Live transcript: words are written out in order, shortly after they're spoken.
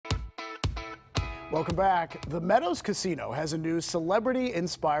Welcome back. The Meadows Casino has a new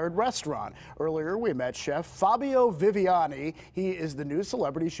celebrity-inspired restaurant. Earlier, we met Chef Fabio Viviani. He is the new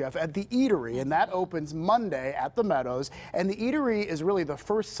celebrity chef at the Eatery, and that opens Monday at the Meadows. And the Eatery is really the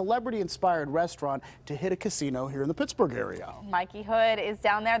first celebrity-inspired restaurant to hit a casino here in the Pittsburgh area. Mikey Hood is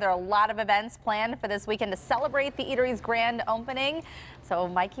down there. There are a lot of events planned for this weekend to celebrate the Eatery's grand opening. So,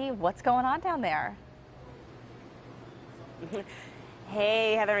 Mikey, what's going on down there?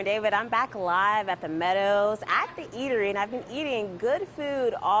 Hey, Heather and David, I'm back live at the Meadows at the Eatery, and I've been eating good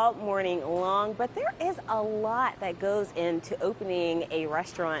food all morning long, but there is a lot that goes into opening a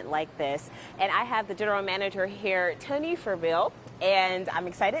restaurant like this. And I have the general manager here, Tony Furville, and I'm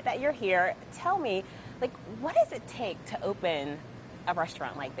excited that you're here. Tell me, what does it take to open a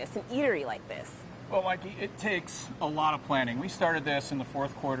restaurant like this, an eatery like this? Well, Mikey, it takes a lot of planning. We started this in the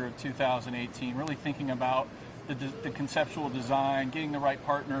fourth quarter of 2018, really thinking about the conceptual design, getting the right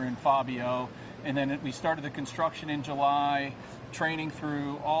partner in Fabio, and then we started the construction in July, training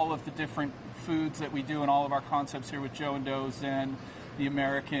through all of the different foods that we do in all of our concepts here with Joe and Doe's and the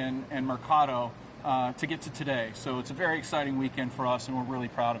American and Mercado to get to today. So it's a very exciting weekend for us, and we're really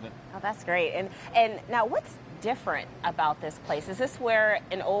proud of it. Oh, that's great. And now, what's different about this place? Is this where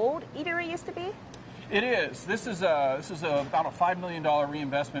an old eatery used to be? It is. This is about a $5 million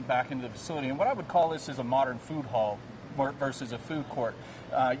reinvestment back into the facility, and what I would call this is a modern food hall versus a food court.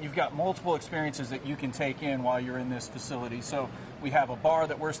 You've got multiple experiences that you can take in while you're in this facility. So we have a bar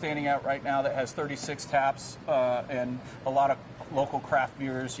that we're standing at right now that has 36 taps and a lot of local craft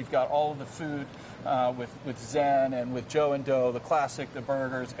beers. You've got all of the food with Zen and with Joe and Doe, the classic, the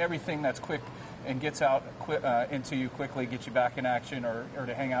burgers, everything that's quick and gets out into you quickly, get you back in action or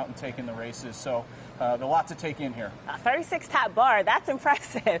to hang out and take in the races. So a lot to take in here. A 36-tap bar, that's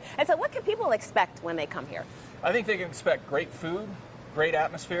impressive. And so what can people expect when they come here? I think they can expect great food, great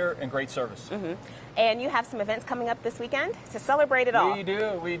atmosphere, and great service. Mm-hmm. And you have some events coming up this weekend to celebrate it all.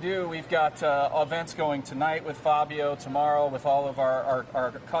 We do. We've got events going tonight with Fabio, tomorrow with all of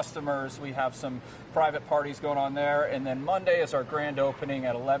our customers. We have some private parties going on there. And then Monday is our grand opening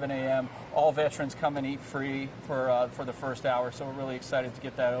at 11 a.m. All veterans come and eat free for the first hour. So we're really excited to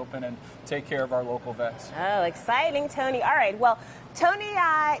get that open and take care of our local vets. Oh, exciting, Tony. All right, well, Tony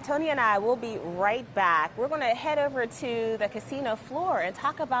and I will be right back. We're going to head over to the casino floor and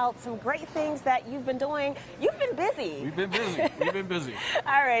talk about some great things that you've been doing. You've been busy. We've been busy. We've been busy.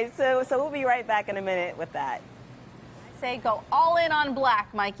 All right, so we'll be right back in a minute with that. I say go all in on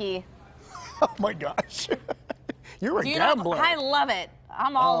black, Mikey. Oh my gosh. You're a gambler. I love it.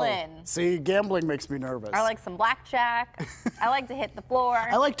 I'm all in. See, gambling makes me nervous. I like some blackjack. I like to hit the floor.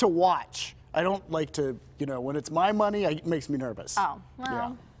 I like to watch. I don't like to, when it's my money, it makes me nervous. Oh, well.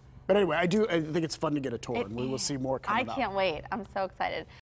 Yeah. But anyway, I think it's fun to get a tour, and we will see more coming up. I can't wait. I'm so excited.